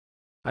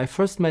I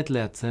first met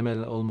Lea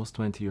Tsemel almost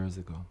 20 years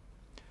ago.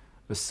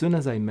 As soon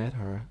as I met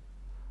her,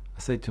 I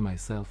said to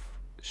myself,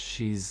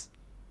 she's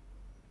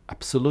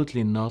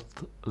absolutely not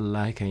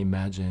like I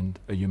imagined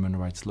a human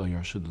rights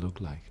lawyer should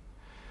look like.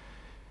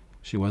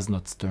 She was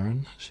not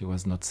stern, she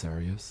was not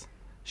serious.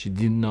 She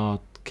did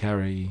not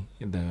carry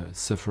the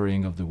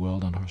suffering of the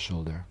world on her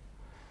shoulder.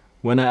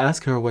 When I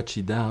asked her what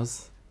she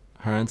does,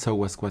 her answer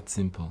was quite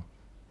simple.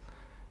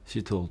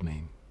 She told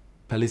me,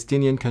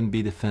 Palestinians can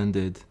be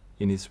defended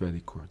in Israeli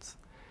courts.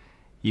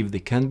 If they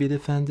can be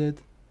defended,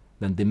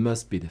 then they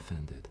must be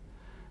defended.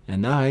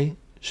 And I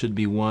should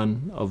be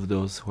one of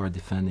those who are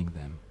defending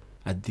them.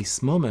 At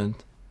this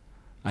moment,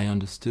 I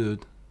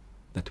understood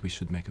that we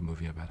should make a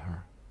movie about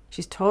her.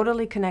 She's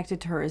totally connected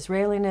to her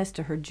Israeliness,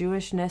 to her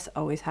Jewishness,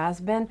 always has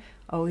been,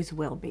 always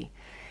will be.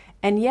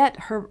 And yet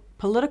her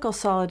political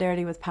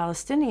solidarity with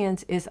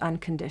Palestinians is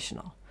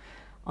unconditional.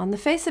 On the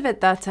face of it,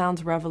 that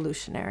sounds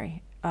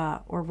revolutionary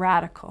or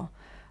radical.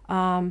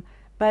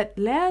 But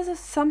Leah is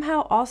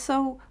somehow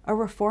also a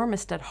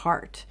reformist at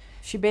heart.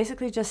 She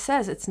basically just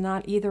says it's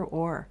not either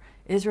or.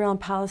 Israel and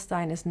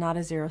Palestine is not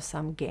a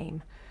zero-sum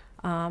game.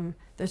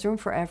 There's room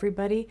for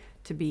everybody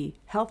to be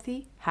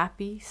healthy,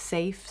 happy,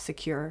 safe,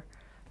 secure,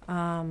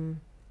 and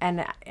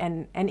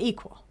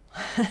equal,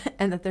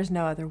 and that there's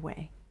no other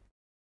way.